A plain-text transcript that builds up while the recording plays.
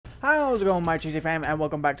How's it going, my cheesy fam, and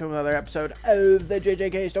welcome back to another episode of the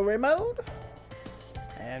JJK Story Mode.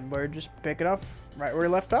 And we're just picking off right where we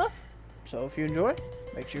left off. So if you enjoy,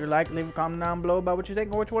 make sure you like, leave a comment down below about what you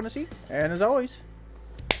think or what you want to see. And as always,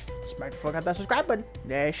 smack the fuck out that subscribe button.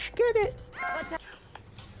 Let's get it.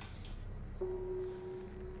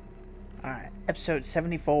 Alright, episode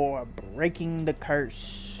 74, Breaking the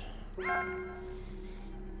Curse.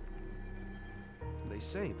 They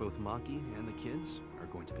say both Maki and the kids are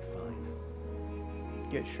going to be fine.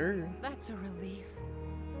 Yeah, sure. That's a relief.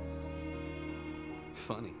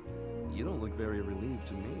 Funny, you don't look very relieved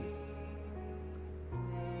to me.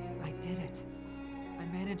 I did it. I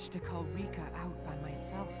managed to call Rika out by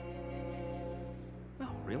myself.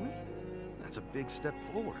 Oh, really? That's a big step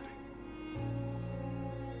forward.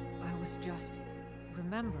 I was just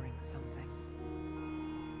remembering something.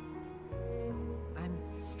 I'm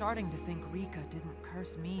starting to think Rika didn't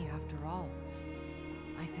curse me after all.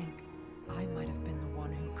 I think I might have been the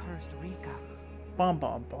one who cursed Rika. Bum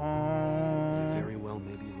bum You bum. very well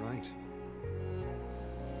may be right.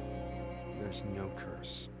 There's no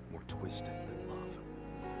curse more twisted than love.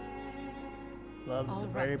 Love is a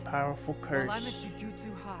All very right. powerful curse. While I'm at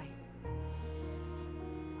Jujutsu High,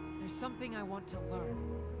 there's something I want to learn.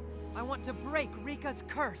 I want to break Rika's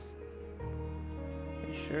curse.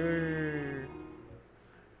 Sure.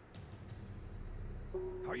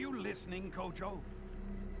 Are you listening, Kojo?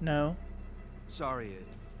 No. Sorry,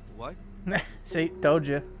 what? See, told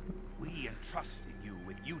you. We entrusted you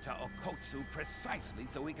with Yuta Okotsu precisely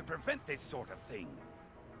so we could prevent this sort of thing.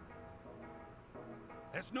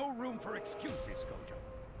 There's no room for excuses, Kojo.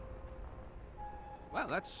 Wow,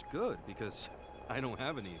 that's good, because I don't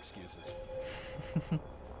have any excuses.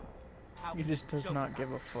 He just does not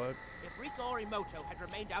give a fuck. If Rika Orimoto had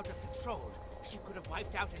remained out of control, she could have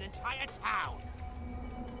wiped out an entire town.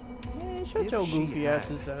 Yeah, shut If your she goofy had,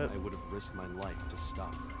 asses up. I would have risked my life to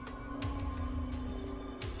stop her.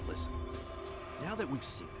 Listen, now that we've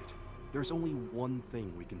seen it, there's only one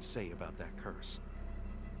thing we can say about that curse.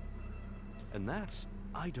 And that's,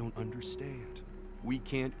 I don't understand. We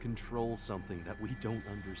can't control something that we don't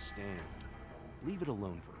understand. Leave it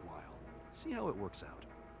alone for a while. See how it works out.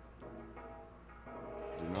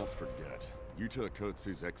 Do not forget, Yuta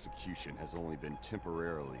Okotsu's execution has only been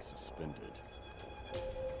temporarily suspended.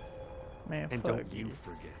 Man, And fuck don't you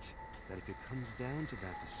forget that if it comes down to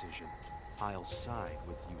that decision, I'll side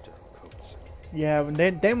with Yuta Okotsu. Yeah,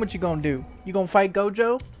 but then what you gonna do? You gonna fight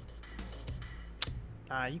Gojo?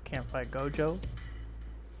 Nah, you can't fight Gojo.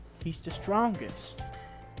 He's the strongest.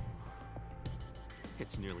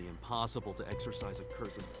 It's nearly impossible to exercise a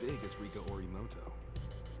curse as big as Rika Orimoto.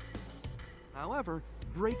 However,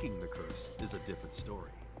 breaking the curse is a different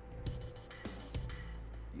story.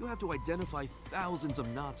 You have to identify thousands of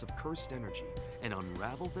knots of cursed energy and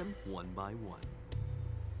unravel them one by one.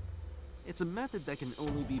 It's a method that can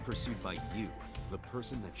only be pursued by you, the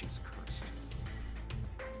person that she's cursed.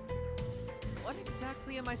 What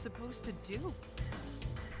exactly am I supposed to do?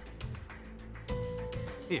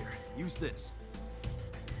 Here, use this.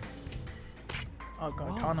 Oh,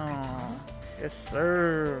 katana. Yes,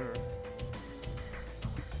 sir.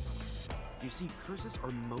 You see, curses are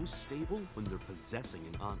most stable when they're possessing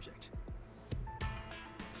an object.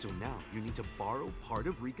 So now you need to borrow part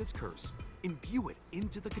of Rika's curse, imbue it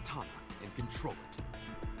into the katana, and control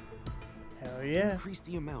it. Hell yeah. Increase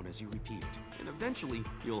the amount as you repeat it, and eventually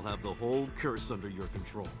you'll have the whole curse under your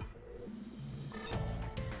control.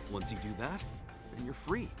 Once you do that, then you're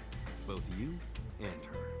free, both you and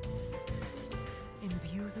her.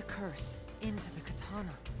 Imbue the curse into the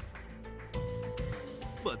katana.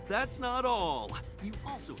 But that's not all. You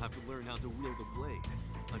also have to learn how to wield a blade.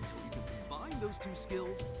 Until you can combine those two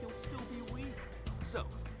skills, you'll still be weak. So,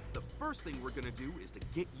 the first thing we're gonna do is to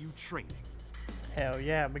get you training. Hell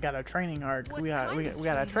yeah, we got a training arc. What We got kind of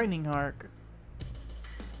a training arc.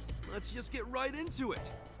 Let's just get right into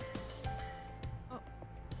it.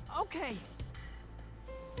 Okay.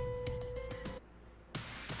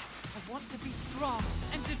 I want to be strong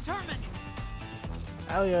and determined.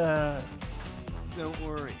 Hell yeah. Don't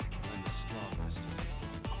worry, I'm the strongest.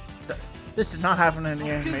 This did not happen in the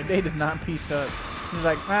anime. They did not piece up. He's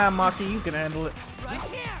like, ah, Maki, you can handle it. Right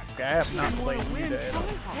here. Okay, I have not played Yuta in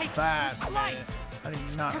Take 5 slice. minutes. I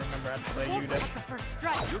do not remember how to play Won't Yuta. take the first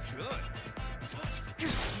strike. You're good.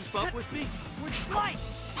 Keep up with me. Slice.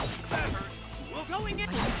 Going in.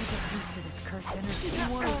 I need to get used to this cursed energy.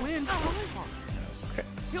 You want to win? Okay.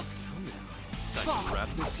 Time to wrap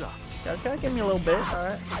this up. Okay, give me a little bit,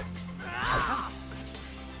 alright.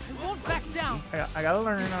 I won't back down. I gotta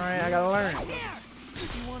learn, alright? I gotta learn. Here.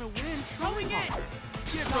 You want to win? Throwing in.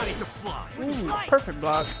 Get ready to fly. Ooh, perfect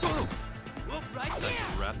block. Right Let's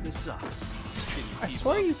here. wrap this up. I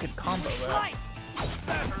swear you could combo that. Slice.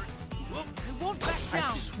 That hurt. I won't back I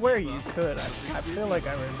down. swear you could. I feel like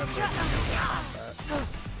I remember that.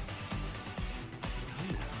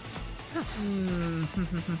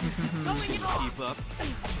 Going in. Keep up.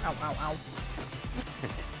 Ow, ow, ow.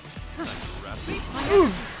 Let's wrap this up. My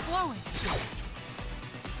energy's flowing.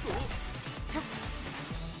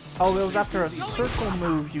 Oh, it was after a circle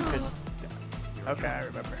move you could. Okay, I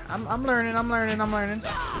remember. I'm learning. I'm gonna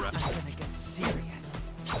get serious.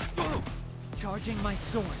 Charging my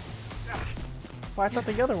sword. Well, I thought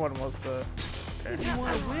the other one was the. Okay. You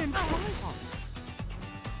want to win? Try hard.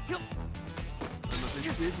 I'm a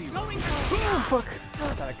bit busy. Going in. Oh, fuck. I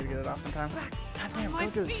thought I could get it off in time. God damn,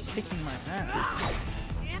 Gojo's kicking my ass.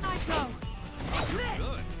 In I go. Take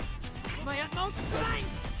this. My utmost strength.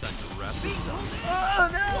 Time to wrap this up. Oh,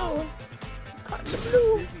 no! Caught in the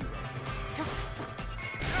blue. Busy, right?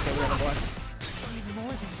 Okay, we're in the black. Need more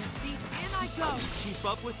than defeat. In I go. Keep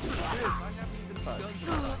up with this. I haven't even begun to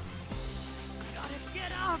Gotta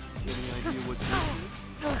get up. Any idea what this is?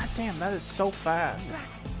 God damn, that is so fast. Back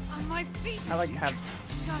on my feet. I like have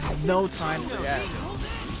Gotta no time to react. hold it.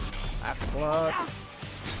 After blood.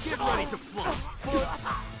 Get ready to fly.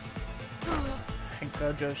 And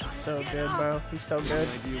Gojo's just so good, bro. He's so good.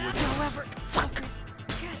 Any idea what However,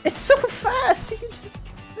 It's so fast! He can just,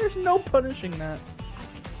 there's no punishing that.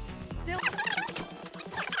 still.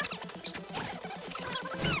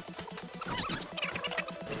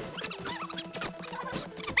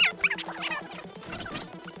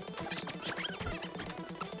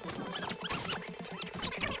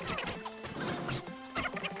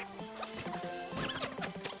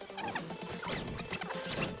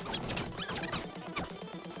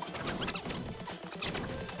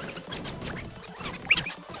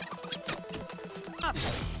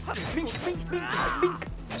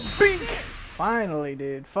 Finally,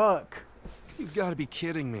 dude. Fuck. You gotta be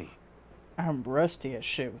kidding me. I'm rusty as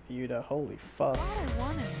shit with Yuta. Holy fuck. Thought I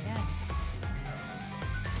won in the end.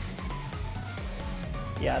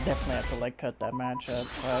 Yeah, I definitely have to like cut that match up.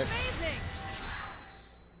 Fuck. Amazing.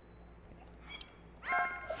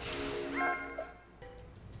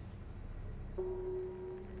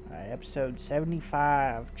 Alright, episode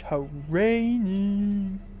 75.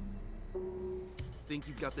 Training. Think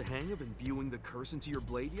you've got the hang of imbuing the curse into your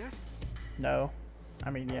blade yet? No. I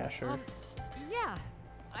mean, yeah, sure. Yeah,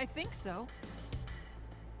 I think so.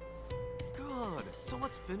 Good. So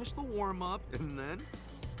let's finish the warm-up and then...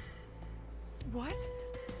 What?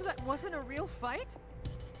 That wasn't a real fight?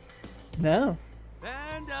 No.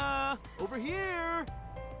 And, over here!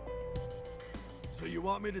 So you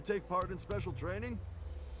want me to take part in special training?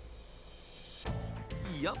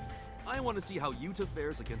 Yup. I want to see how Yuta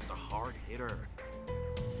fares against a hard hitter.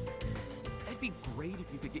 It'd be great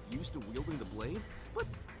if you could get used to wielding the blade, but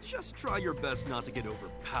just try your best not to get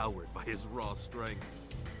overpowered by his raw strength.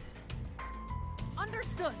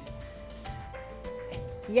 Understood.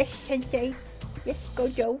 Yes, Sensei. Yes,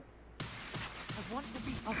 Gojo. I want to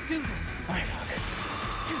be. I'll do this. Oh,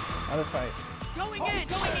 fuck. Another fight. Going in.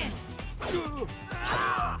 Going in.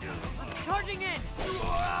 I'm charging in.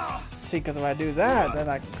 See, because if I do that, then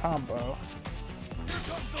I can combo.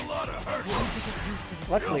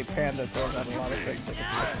 Luckily, Panda throws out a lot of things that can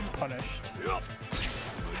be punished.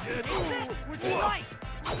 We're sliced.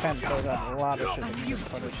 Panda throws out a lot of shit that I'm can be used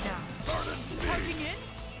to it punished. now. Charging in.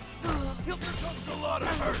 I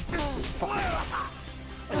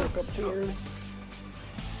woke up too early.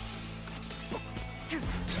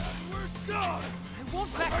 I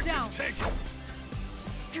won't back down.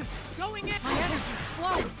 Going in. My energy's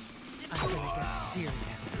flowing. I'm gonna get serious.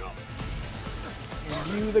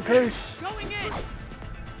 You the curse. Going in. Here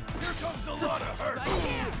comes a lot of hurt. Right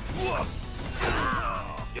here.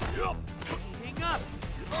 Heating up.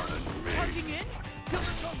 Charging in. Here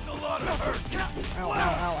comes a lot of hurt. Ow, ow,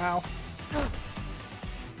 ow, ow.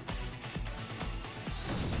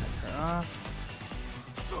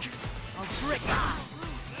 I'll break. I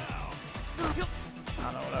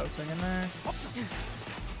don't know what I was thinking there.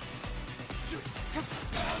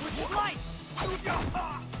 We're sliced.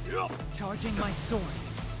 Charging my sword.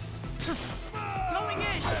 Going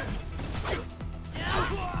in.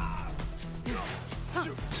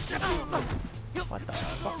 What the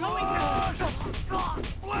fuck? Going in.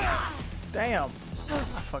 Damn.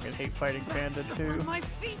 I fucking hate fighting Panda too. On my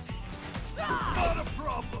feet. Not a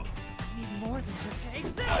problem. Need more than just take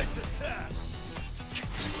this. Nice attack.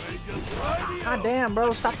 You ain't gonna try me God out. damn,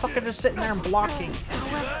 bro. Stop fucking just sitting there and blocking. See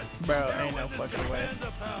that? Bro, ain't no fucking way.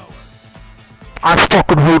 Panda power. I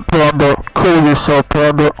fucking hate Panda. Kill yourself,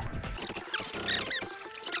 Panda.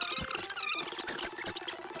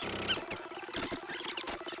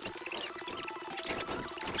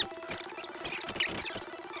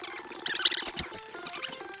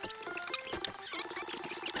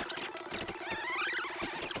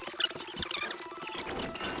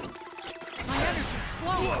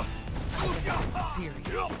 flowing.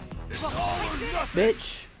 Serious. It's all or nothing.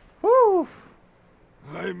 Bitch. Woo.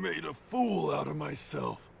 I made a fool out of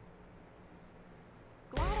myself.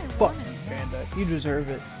 Glad I Fuck won you, in the end. Panda. You deserve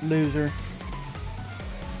it, loser.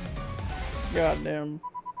 Goddamn.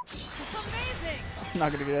 Amazing. I'm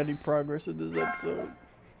not gonna get any progress in this episode.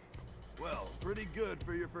 Well, pretty good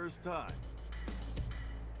for your first time.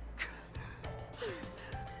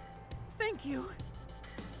 Thank you.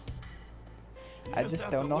 You I just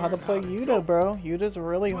have don't to know how to learn play to Yuta, go. bro. Yuta's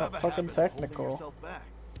really You have a fucking habit of holding technical. yourself back.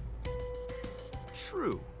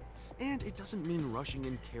 True. And it doesn't mean rushing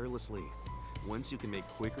in carelessly. Once you can make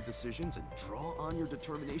quicker decisions and draw on your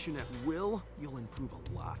determination at will, you'll improve a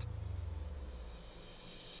lot.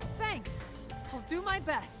 Thanks. I'll do my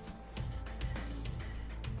best.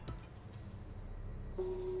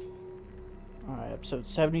 Alright, episode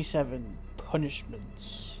 77,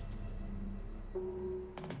 Punishments.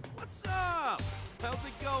 What's up? How's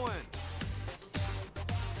it going?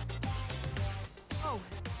 Oh,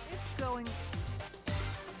 it's going.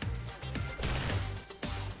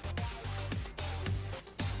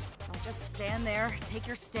 Don't just stand there. Take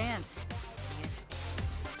your stance. Idiot.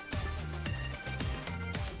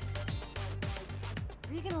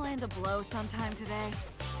 Are you gonna land a blow sometime today?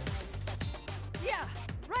 Yeah,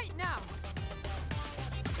 right now.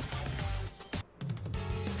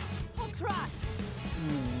 I'll try.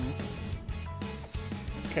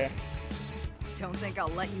 Okay. Don't think I'll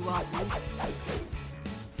let you off easy.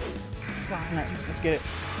 Alright, let's get it.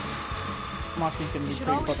 Maki's gonna be should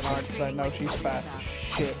pretty always fucking hard because I treat know like she's it's fast about. as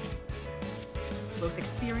shit. Both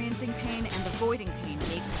experiencing pain and avoiding pain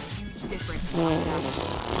makes a huge difference in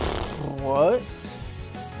life. What?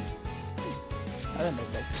 I didn't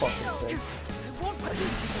make that fucking sense. I won't let you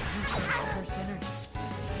use cursed energy.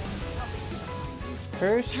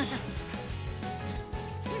 Curse?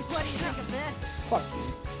 What do you think of this? Fuck you.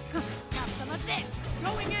 Have some of this.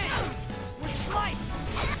 Going in with life.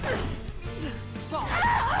 Fall.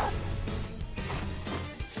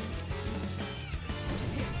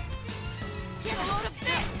 Get a load of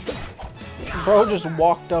this. Bro just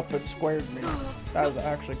walked up and squared me. That was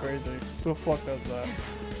actually crazy. Who the fuck does that?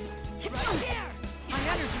 Right here. My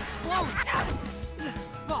energy's flowing.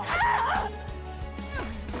 Fall.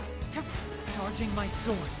 Charging my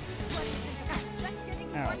sword. What do you think of that? Just getting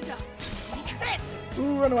Ow. warmed up. This.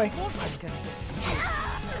 Ooh, run away. Won't I get this?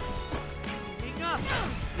 Getting up.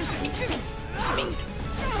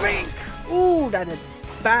 Ooh, that did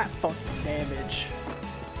fat fucking damage.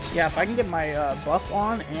 Yeah, if I can get my buff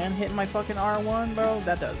on and hit my fucking R1, bro,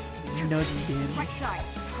 that does nutty damage. Right side.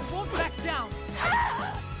 I won't back down.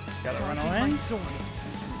 Gotta run Charging away. my sword.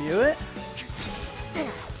 View it.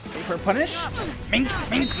 Wait for a punish. Mink,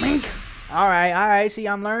 mink, mink. Alright. See,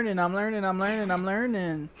 I'm learning.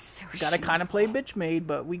 So Gotta kind of play bitch made,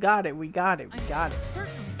 but we got it. I'm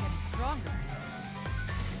certainly getting stronger.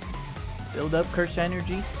 Build up curse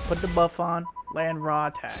energy, put the buff on, land raw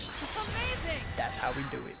attacks. Amazing. That's how we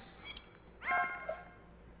do it.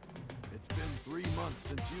 It's been 3 months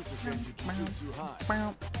since you took into Jujutsu High.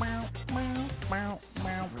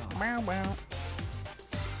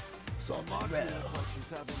 So Maki looks like she's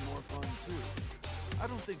having more fun too. I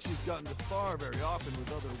don't think she's gotten to spar very often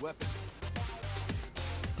with other weapons.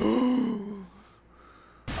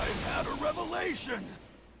 I've had a revelation!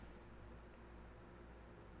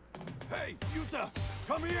 Hey, Yuta,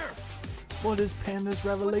 come here! What is Panda's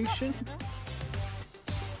revelation?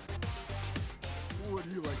 What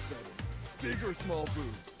do you like better? Big or small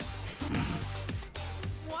boobs?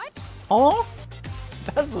 What? Huh?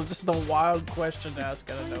 That's just a wild question to ask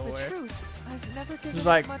out of Tell you the nowhere. truth, I've never given Just it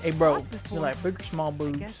like, much hey bro, thought before. you like big or small I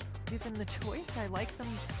boobs? guess, given the choice, I like them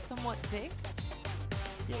somewhat big.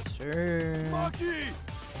 Yes, sir. Maki!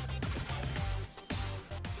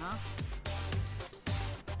 Huh?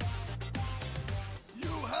 You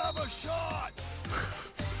have a shot!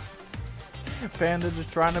 Panda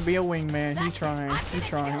just trying to be a wingman. He's trying. I'm He's gonna kill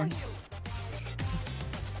trying. you.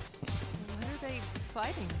 What are they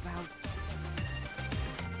fighting about?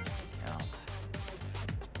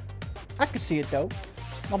 I could see it though.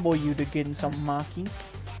 My boy Yuta getting some Maki.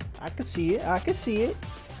 I could see it.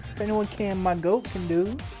 If anyone can, my goat can do.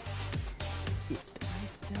 I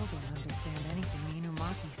still don't understand anything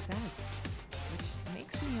Inumaki says, which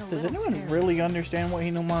makes me a Does little anyone scared. really understand what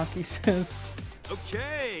Hinumaki says?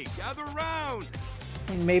 Okay, gather round.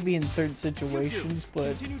 I mean, maybe in certain You two, situations,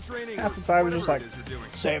 but continue training half or the time it's just whatever like, it is you're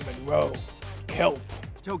doing. salmon roe, kelp.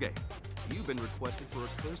 Toge, you've been requested for a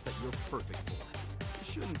curse that you're perfect for. It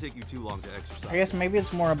shouldn't take you too long to exercise. I guess maybe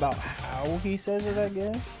it's more about how he says it, I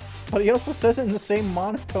guess. But he also says it in the same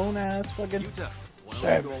monotone ass fucking... Yuta, why don't you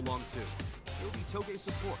Seven. go along too? You'll be Toge's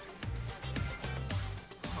support.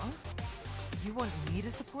 Huh? You want me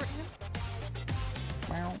to support him?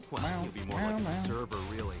 Well, you'll be more like an observer,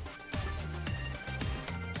 really.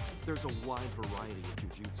 There's a wide variety of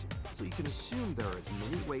jujutsu, so you can assume there are as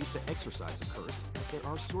many ways to exercise a curse as there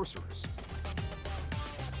are sorcerers.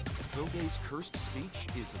 Toge's cursed speech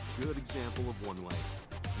is a good example of one way.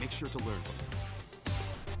 Make sure to learn from it.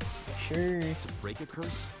 Sure. To break a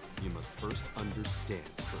curse, you must first understand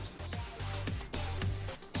curses.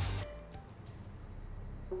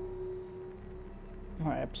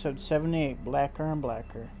 Alright, episode 78, Blacker and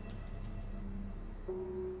Blacker.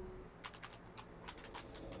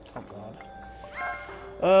 Oh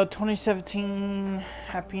god. 2017,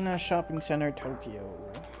 Happiness Shopping Center, Tokyo.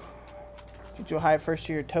 Jujutsu High first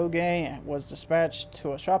year Toge was dispatched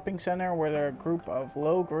to a shopping center where a group of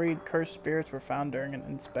low-grade cursed spirits were found during an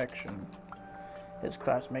inspection. His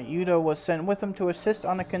classmate Yuta was sent with him to assist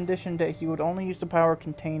on a condition that he would only use the power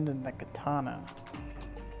contained in the katana,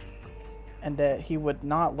 and that he would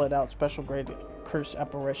not let out special grade curse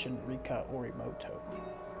apparition Rika Orimoto.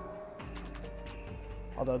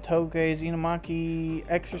 Although Toge's Inumaki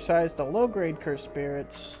exorcised the low-grade cursed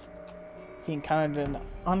spirits, he encountered an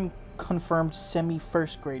unconfirmed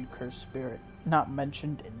semi-first grade cursed spirit, not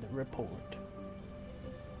mentioned in the report.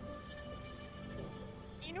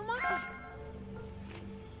 Inumaki!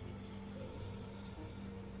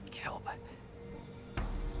 Kelp.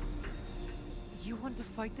 You want to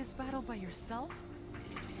fight this battle by yourself?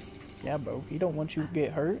 Yeah, bro. He don't want you to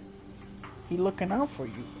get hurt. He looking out for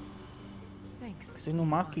you. Thanks. Cause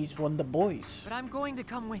Inumaki's one of the boys. But I'm going to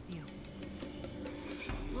come with you.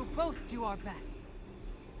 We'll both do our best.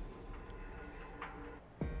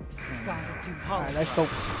 Gotta do. Alright, let's go.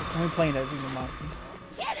 Let me play as Inumaki.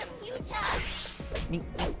 Get him, Yuta! Mink,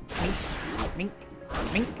 mink, mink,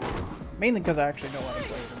 mink. Mainly because I actually know how to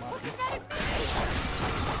play Inumaki.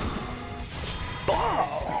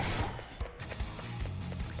 Oh!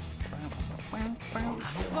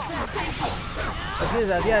 Let's get his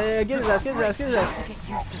ass, yeah, get his ass, get his ass, get his ass.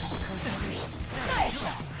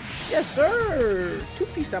 Yes, sir!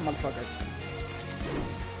 Two-piece that motherfucker.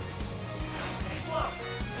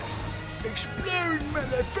 Explode,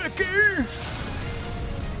 motherfucker!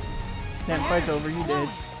 Damn, fight's over, you dead.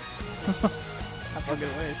 I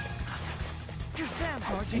fucking wish.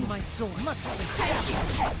 Charging my sword. Must have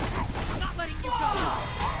been not letting you go.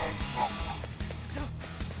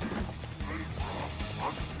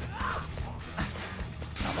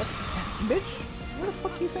 Now what? Bitch, where the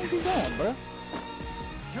fuck do you think he's going, bro?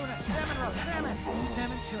 Tuna, salmon roast,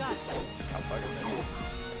 salmon, tuna. I'll fucking miss.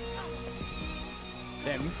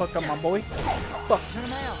 Damn, you fucked up my boy. Fuck. Turn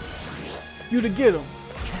him out. You to get him.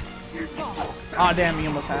 Aw, damn, he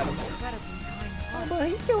almost had him. Oh, but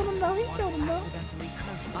he killed him though, he killed him though. Accidentally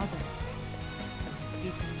curse others. So he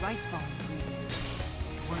speaks in rice ball ingredients.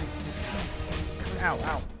 Words that can't be cursed. Ow,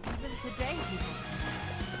 ow. Even today, people.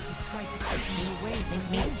 He tried to keep me away from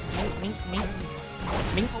Mink, danger. mink, mink, mink.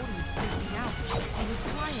 He was totally freaking out. He was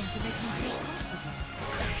trying to make me feel comfortable.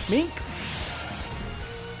 Mink.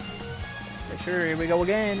 For sure, here we go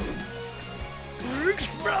again.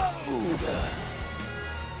 Explode!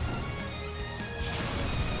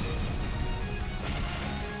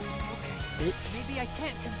 Maybe I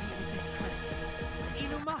can't compete with this curse.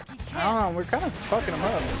 Inumaki can. I don't know, we're kind of fucking him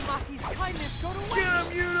up. Inumaki's kindness go to waste. Get him,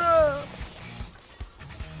 Yuta!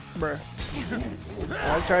 Bruh.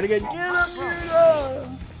 I'll try to get him, Yuta!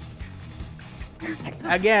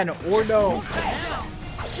 Again, or no.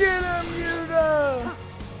 Get him, Yuta!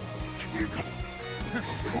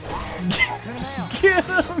 Get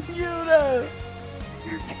him, Yuta!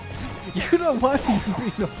 Yuta, why are you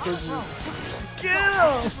being a prisoner? Get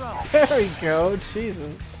him! There we go,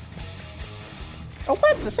 Jesus. Oh,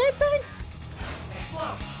 what? It's the same thing?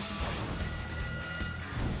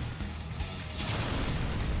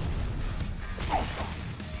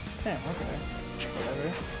 Damn, okay. Whatever.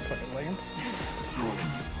 Fucking leg him.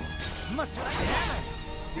 Mustard salmon.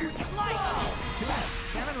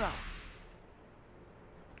 Salmon roll.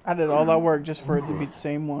 I did all that work just for it to be the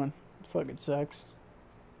same one. It fucking sucks.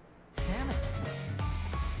 Salmon.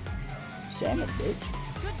 Salmon, bitch.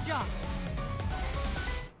 Good job.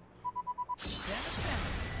 Salmon.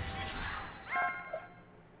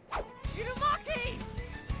 Inumaki!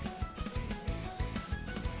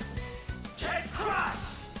 Get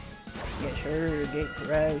crushed! Yeah, sure, get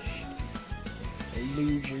crushed.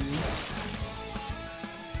 Loser.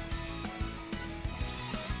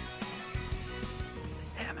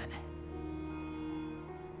 Salmon.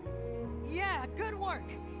 Yeah, good work.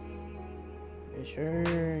 Yes,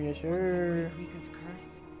 sure, yes, Once I sure. break Rika's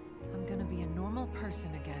curse, I'm gonna be a normal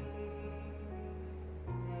person again.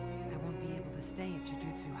 to stay at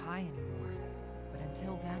Jujutsu High anymore. But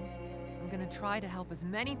until then, I'm gonna try to help as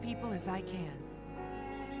many people as I can.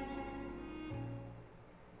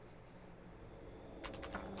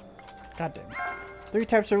 God damn it. 3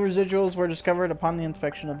 types of residuals were discovered upon the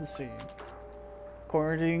inspection of the scene.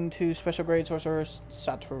 According to special grade sorcerer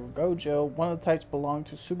Satoru Gojo, one of the types belonged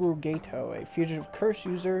to Suguru Gato, a fugitive curse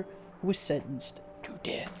user who was sentenced to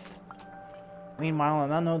death. Meanwhile,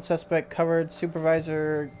 an unknown suspect covered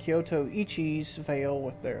Supervisor Kyoto Ichi's veil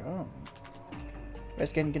with their own.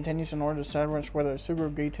 Investigating continues in order to establish whether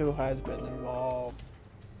Suguru Gato has been involved.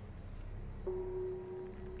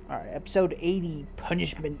 Alright, episode 80,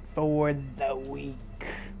 Punishment for the Weak.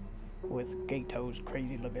 With Gato's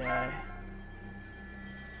crazy looking eye.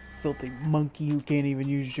 Filthy monkey who can't even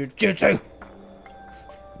use Jujutsu.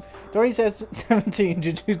 17,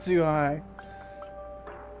 Jujutsu High.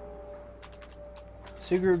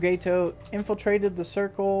 Suguru Gato infiltrated the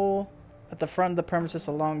circle at the front of the premises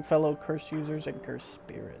along fellow curse users and curse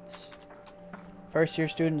spirits. First year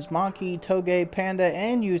students Monkey, Toge, Panda,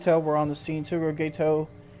 and Yuta were on the scene. Suguru Gato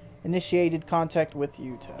initiated contact with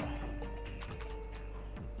Yuta.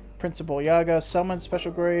 Principal Yaga summoned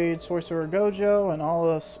special grade Sorcerer Gojo and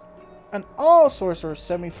all sorcerers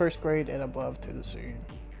semi-first grade and above to the scene.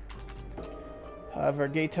 However,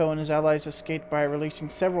 Gato and his allies escaped by releasing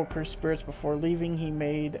several cursed spirits. Before leaving, he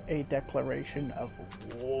made a declaration of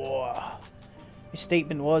war. His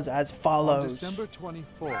statement was as follows. On December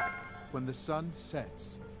 24th, when the sun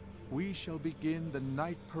sets, we shall begin the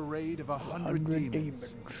night parade of 100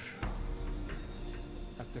 demons.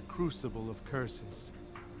 At the Crucible of Curses,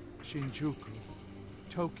 Shinjuku,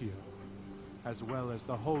 Tokyo, as well as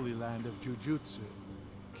the Holy Land of Jujutsu,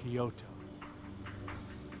 Kyoto.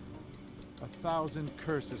 1,000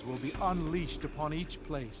 curses will be unleashed upon each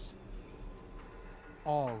place,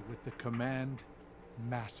 all with the command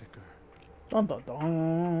Massacre. Dun, dun,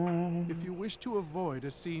 dun. If you wish to avoid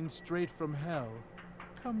a scene straight from hell,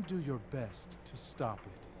 come do your best to stop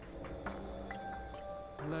it.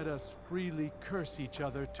 Let us freely curse each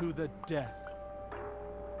other to the death.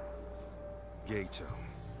 Gato.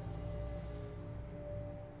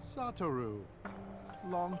 Satoru,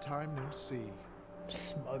 long time no see.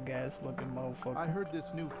 Smug ass looking motherfucker. I heard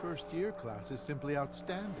this new first year class is simply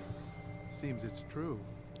outstanding. Seems it's true.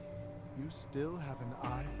 You still have an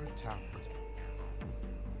eye for talent.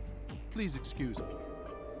 Please excuse me.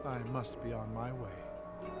 I must be on my way.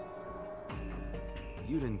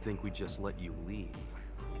 You didn't think we'd just let you leave.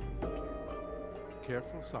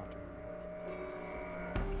 Careful, Satoru.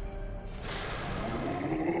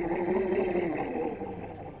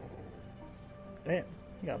 Damn,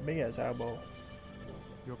 you got a big ass elbow.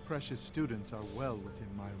 Your precious students are well within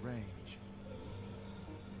my range.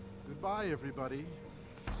 Goodbye, everybody.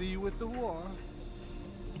 See you at the war.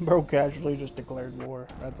 Bro casually just declared war.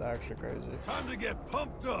 That's actually crazy. Time to get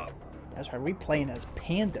pumped up. That's right, we playing as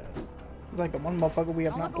Panda. He's like the one motherfucker we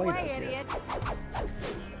have not played as yet. Idiot.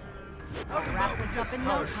 I'll wrap this up in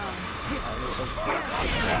no time.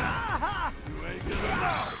 You ain't gonna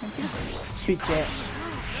know. Speak that.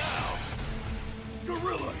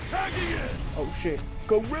 Gorilla tagging in. Oh shit.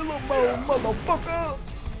 Gorilla mode, motherfucker!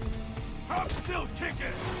 I'm still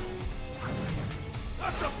kicking.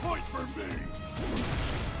 That's a point for me.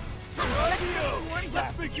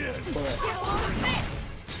 Let's begin.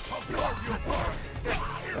 I'll carve you apart.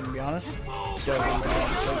 I'm gonna be honest.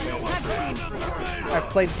 I've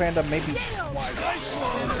played Panda maybe twice.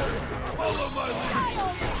 Follow my lead.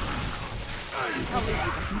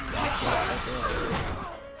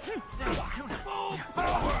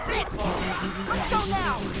 Let's go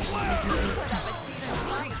now!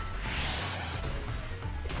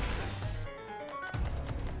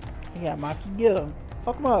 Yeah, Maki, get him.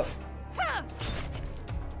 Fuck him up.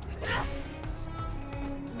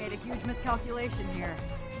 Made a huge miscalculation here.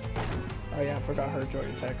 Oh yeah, I forgot her joy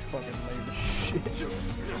attack's fucking lame as shit.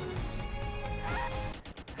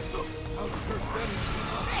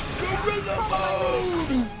 Gorilla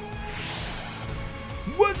mode!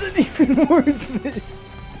 Wasn't even worth it.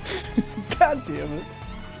 God damn it.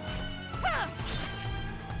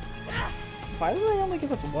 Why did they only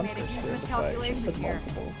give us one Made a first huge year miscalculation but here.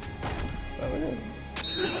 multiple? Oh, it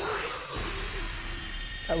is.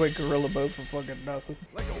 I went gorilla mode for fucking nothing.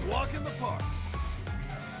 Like a walk in the park.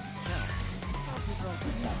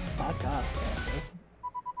 Fuck off, man.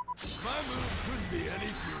 My moves couldn't be any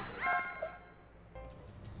smoother.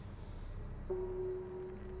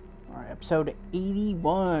 Alright, episode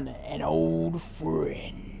 81, An Old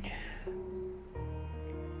Friend.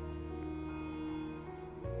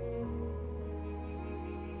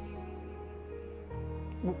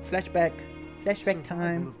 Ooh, flashback. Flashback Survival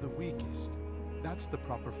time. of the weakest. That's the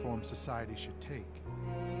proper form society should take.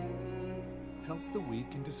 Help the weak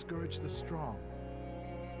and discourage the strong.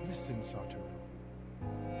 Listen, Satoru.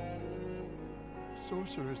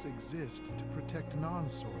 Sorcerers exist to protect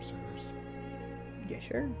non-sorcerers. Yeah,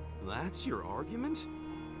 sure. That's your argument?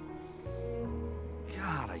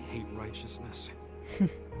 God, I hate righteousness. Do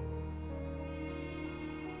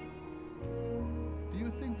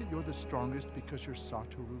you think that you're the strongest because you're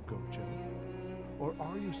Satoru Gojo? Or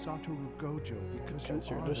are you Satoru Gojo because you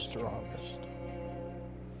You're are the the strongest? strongest.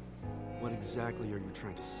 What exactly are you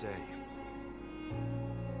trying to say?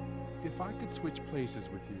 If I could switch places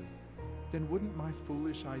with you, then wouldn't my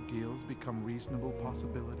foolish ideals become reasonable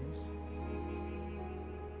possibilities?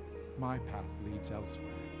 My path leads elsewhere.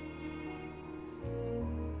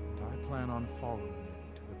 And I plan on following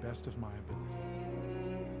it to the best of my ability.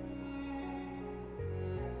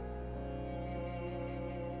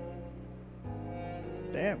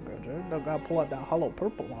 Damn, Gojo. Don't gotta pull out that hollow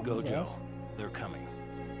purple on me, Gojo, guys. they're coming.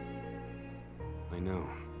 I know.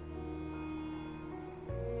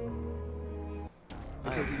 I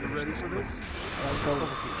take it you're ready for this? Let's go.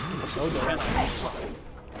 Gojo.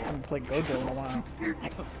 I haven't played Gojo in a while.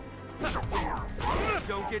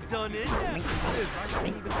 Don't get done in. I haven't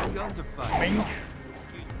even begun to fight.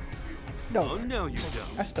 No, Oh, no, you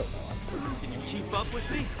don't. I still know. Can you keep up with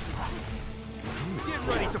me? Get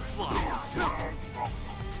ready to fly.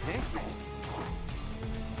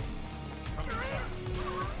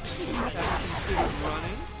 Consider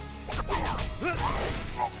running.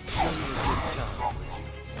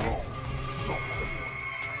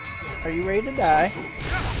 Are you ready to die?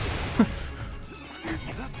 If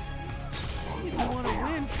you want to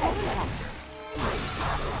win, try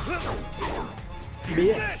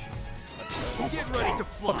Bitch. Get ready to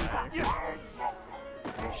fly.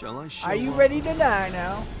 Shall I show Are you off? ready to die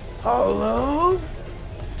now? Hello?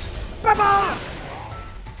 Baba!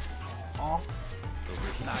 Oh,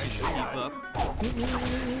 Keep up.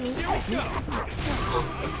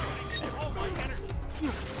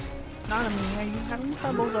 not me. Are you having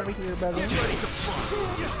troubles over here, brother? Get ready to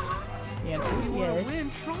fly. Yes.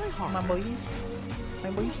 Win, try hard.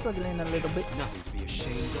 My boy's struggling a little bit. Nothing to be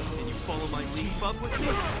ashamed of. Can you follow my lead? Keep up with me?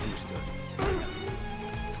 Understood.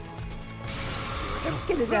 Let's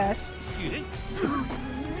get his ass. Excuse me.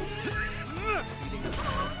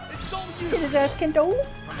 It's all you. Get his ass, Kendo.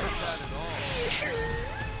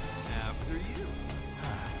 After you.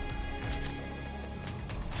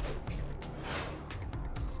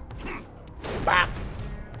 Bah.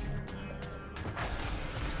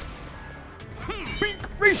 Big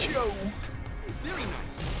ratio. Very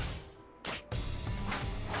nice.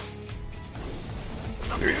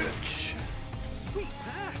 Bitch. Sweet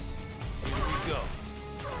pass. Here we go.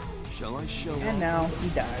 Shall I show And off? now he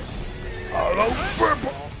dies. Hello,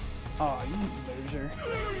 purple. Oh, you loser.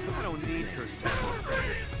 I don't need curse techniques.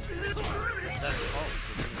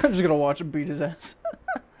 I'm just gonna watch him beat his ass.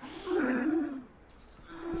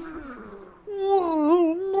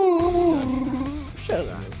 Shut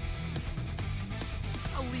up.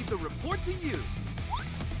 I'll leave the report to you.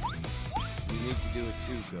 You need to do it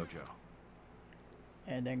too, Gojo.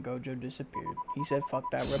 And then Gojo disappeared. He said, fuck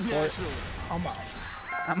that report. I'm out.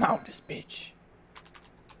 I'm out this bitch.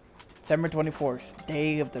 December 24th,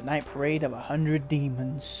 day of the night parade of 100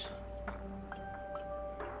 demons.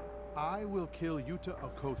 I will kill Yuta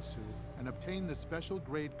Okotsu and obtain the special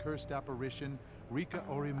grade cursed apparition Rika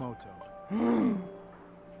Orimoto.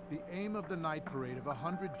 The aim of the night parade of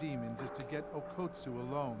 100 demons is to get Okotsu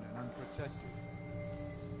alone and unprotected.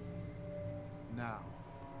 Now,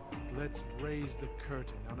 let's raise the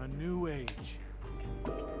curtain on a new age.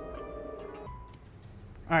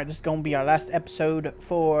 Alright, this is gonna be our last episode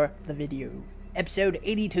for the video. Episode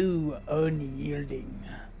 82, Unyielding.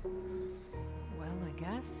 Well, I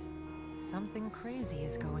guess something crazy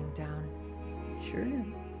is going down. Sure.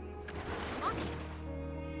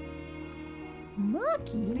 What are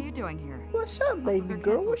Maki? you doing here? What's up, Classes baby are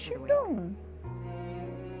girl? canceled What for you the week. doing?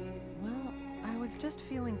 Well, I was just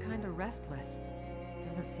feeling kind of restless.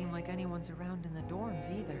 Doesn't seem like anyone's around in the dorms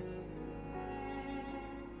either.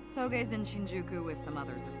 Toge's in Shinjuku with some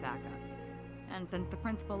others as backup. And since the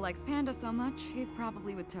principal likes Panda so much, he's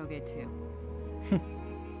probably with Toge too.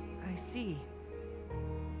 I see.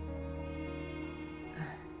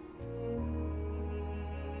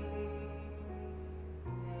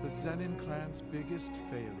 The Zenin clan's biggest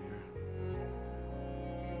failure.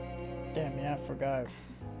 Damn, yeah, I forgot.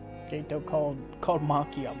 Gato called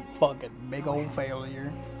Maki a fucking big old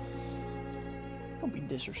failure. Don't be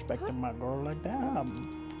disrespecting my girl like that.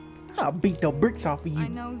 I'll beat the bricks off of you. I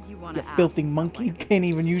know you want You to ask. filthy but monkey. You like, can't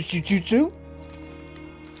even use Jujutsu.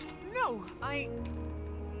 No, I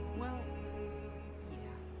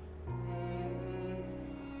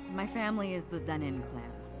family is the Zenin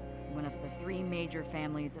clan, one of the 3 major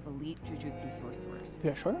families of elite Jujutsu sorcerers.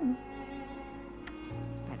 Yeah, sure.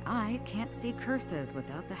 But I can't see curses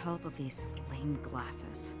without the help of these lame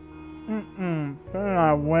glasses. They're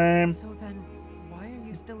not lame. So then, why are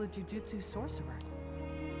you still a Jujutsu sorcerer?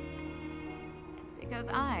 Because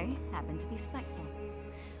I happen to be spiteful.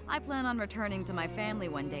 I plan on returning to my family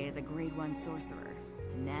one day as a grade 1 sorcerer,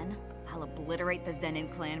 and then I'll obliterate the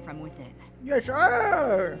Zenin clan from within. Yes,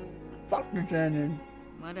 sir! Fuck the Zenin.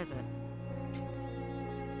 What is it?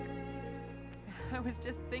 I was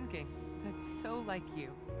just thinking, that's so like you.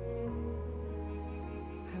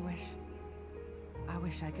 I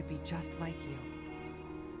wish I could be just like you.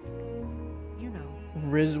 You know,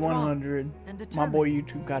 Riz strong 100. and My determined. boy, you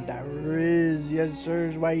two got that Riz. Yes, sir.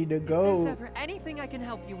 Is way to If go. there's ever anything I can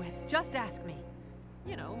help you with, just ask me.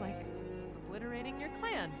 You know, like obliterating your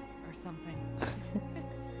clan or something.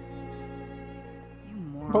 You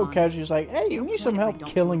moron. Bro Casual's like, hey, you need some What if I help don't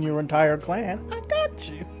do killing it your myself? entire clan? I got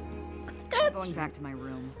you. I'm going back to my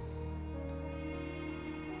room.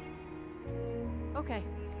 Okay,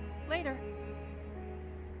 later.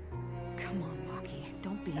 Come on, Maki.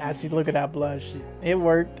 Don't be an I see, idiot. look at that blush. It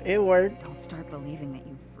worked. It worked. Don't start believing that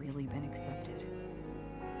you've really been accepted.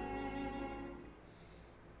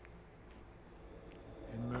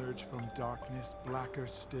 Emerge from darkness, blacker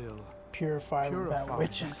still. Purify with that Purify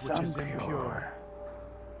witch's that which is sun impure. pure.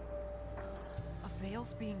 A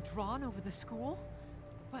veil's being drawn over the school?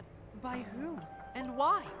 But by who? And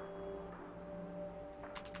why?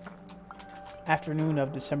 Afternoon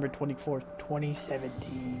of December 24th,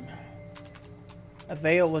 2017. A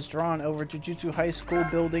veil was drawn over Jujutsu High School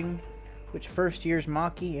building, which first years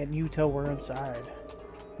Maki and Yuto were inside.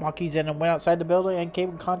 Maki then went outside the building and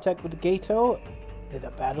came in contact with Gato, and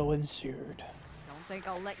a battle ensued. Don't think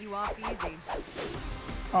I'll let you off easy.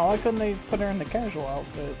 Oh, why couldn't they put her in the casual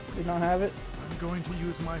outfit? They don't have it? I'm going to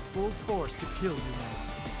use my full force to kill you now.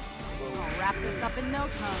 I'll wrap this up in no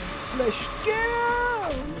time. Let's go!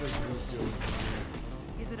 What are you doing?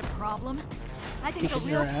 Is it a problem? I think the Kicking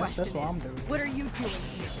your real ass, question that's what I'm is, doing. what are you doing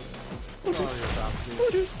here? Sorry about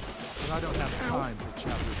this, but I don't have time for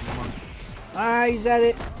chat with monkeys. Ah, he's at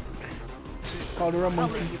it. Called her a I'll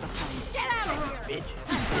monkey. leave you behind. Get out of here! Bitch.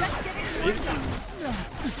 Let's get it worked out.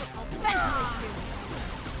 I'll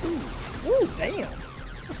eventually Ooh, damn.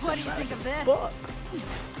 What do you think of this? Fuck.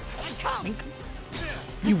 Come!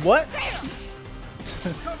 You what?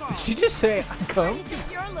 Did she just say I Where do come? you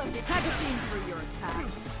think you're looking? I've seen through your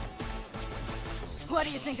attacks. What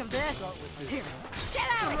do you think of this? Here, get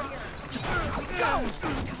out of here! Go!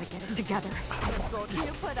 Gotta get it together.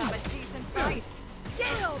 You put up a decent fight.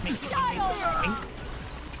 Gil, die already!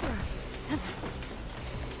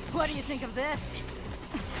 What do you think of this?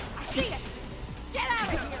 I see it! Get out of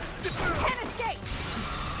here! Can't escape!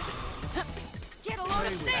 Get a load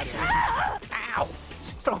of this! Ow!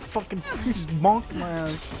 Stop fucking bonk my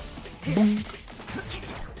ass. Boom.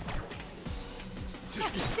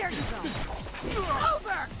 There you go!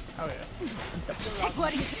 Over! Oh yeah. What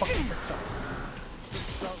do you think?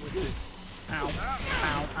 Ow.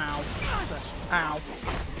 Ow. Ow. Ow.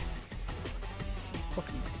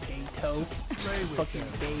 Fucking gay toe. Fucking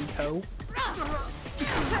gay toe.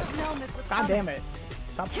 Should've known this was God coming. damn it.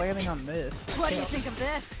 Stop landing on this. What do you think of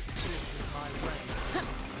this?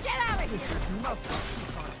 Get out of here!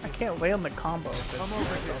 I can't land the combo. Come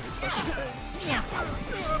over here.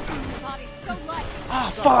 Body's so light. Oh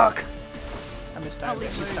fuck! I mistimed I'll it.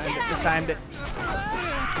 leave you. Mistimed it.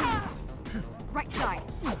 Right side.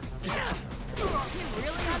 You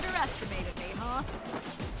really underestimated me, huh?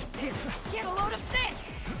 Here, get a load of this!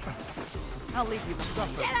 I'll leave you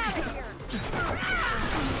behind. Get out of here!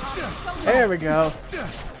 There we go.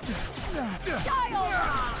 Die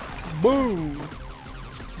already! Boom!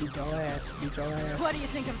 Beat your ass. Beat your ass. What do you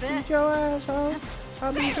think of this? Beat your ass, huh?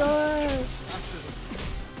 I'll beat your ass.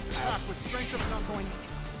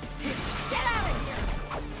 Get out of here!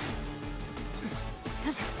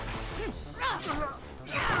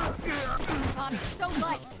 Body's so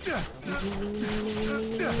light.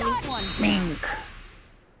 Die one. Mink.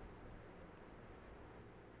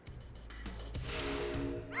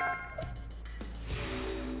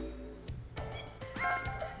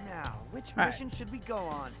 Now, which All right. mission should we go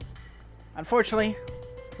on? Unfortunately,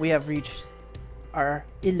 we have reached our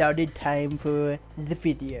allotted time for the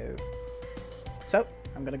video. So,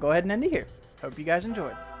 I'm going to go ahead and end it here. Hope you guys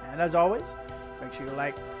enjoyed. And as always, make sure you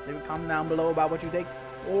like, leave a comment down below about what you think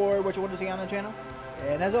or what you want to see on the channel.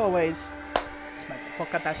 And as always, smack the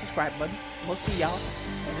fuck out that subscribe button. We'll see y'all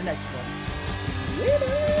in the next one.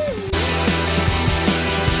 Later!